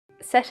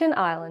Set in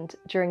Ireland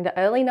during the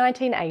early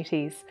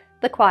 1980s,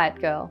 The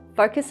Quiet Girl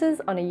focuses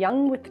on a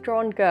young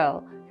withdrawn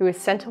girl who is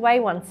sent away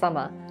one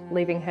summer,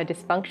 leaving her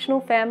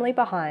dysfunctional family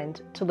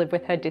behind to live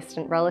with her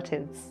distant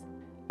relatives.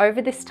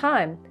 Over this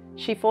time,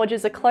 she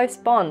forges a close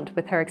bond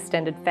with her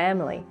extended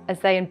family as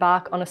they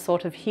embark on a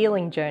sort of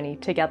healing journey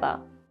together.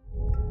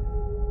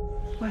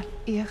 Wel,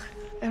 ich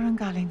an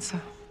galinsa.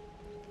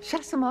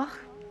 Siasamach,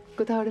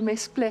 go down to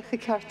Miss Blake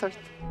Cartert.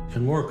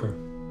 Can work her.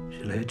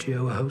 She'll hit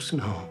you a house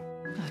and home.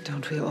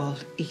 Don't we all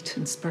eat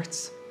in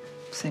spurts,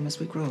 same as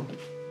we grow?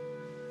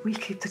 We'll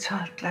keep the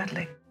child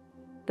gladly.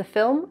 The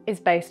film is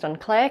based on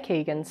Claire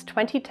Keegan's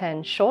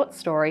 2010 short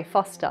story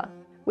Foster,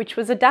 which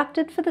was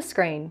adapted for the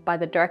screen by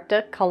the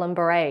director Colin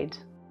Boraide.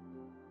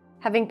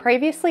 Having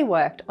previously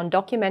worked on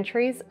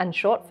documentaries and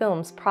short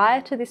films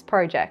prior to this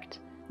project,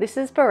 this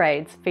is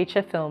Boraide's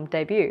feature film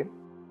debut.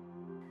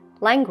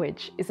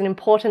 Language is an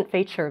important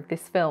feature of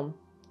this film.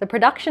 The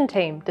production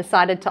team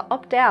decided to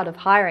opt out of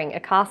hiring a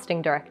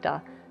casting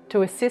director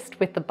to assist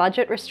with the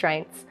budget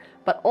restraints,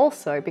 but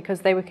also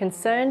because they were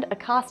concerned a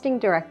casting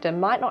director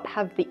might not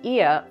have the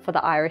ear for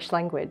the Irish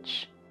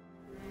language.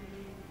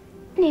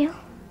 Neil.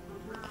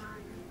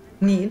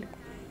 Neil?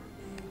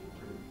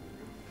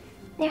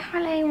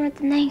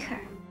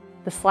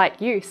 The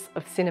slight use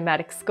of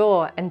cinematic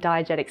score and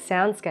diegetic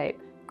soundscape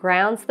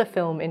grounds the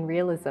film in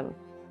realism.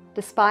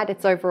 Despite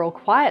its overall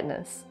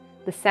quietness,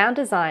 the sound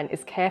design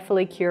is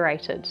carefully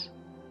curated.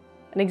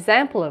 An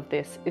example of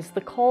this is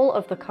the call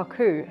of the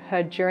cuckoo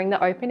heard during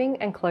the opening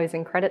and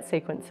closing credit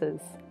sequences.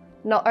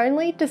 Not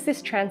only does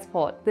this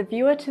transport the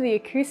viewer to the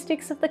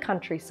acoustics of the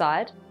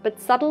countryside, but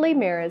subtly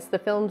mirrors the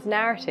film's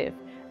narrative,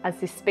 as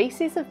this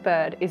species of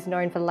bird is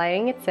known for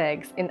laying its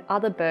eggs in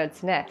other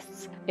birds'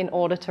 nests in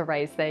order to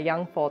raise their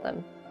young for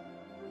them.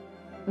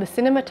 The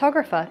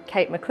cinematographer,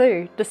 Kate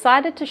McClue,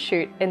 decided to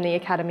shoot in the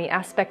Academy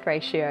aspect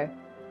ratio,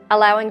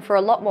 allowing for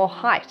a lot more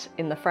height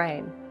in the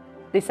frame.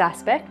 This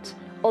aspect,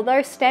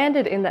 although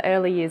standard in the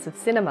early years of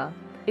cinema,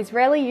 is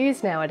rarely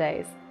used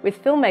nowadays,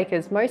 with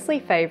filmmakers mostly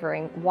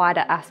favouring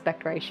wider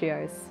aspect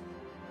ratios.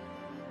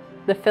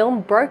 The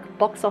film broke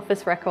box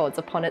office records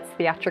upon its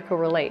theatrical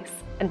release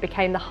and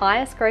became the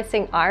highest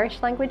grossing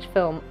Irish language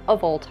film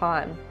of all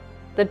time.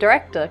 The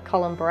director,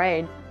 Colin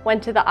Boraide,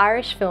 went to the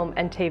Irish Film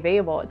and TV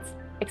Awards,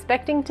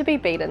 expecting to be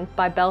beaten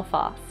by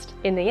Belfast.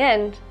 In the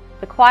end,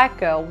 The Quiet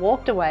Girl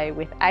walked away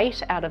with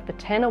 8 out of the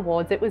 10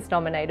 awards it was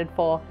nominated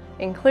for,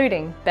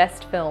 including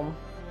Best Film.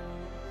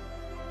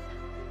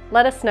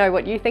 Let us know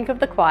what you think of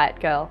The Quiet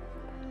Girl,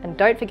 and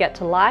don't forget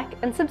to like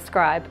and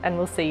subscribe, and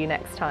we'll see you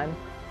next time.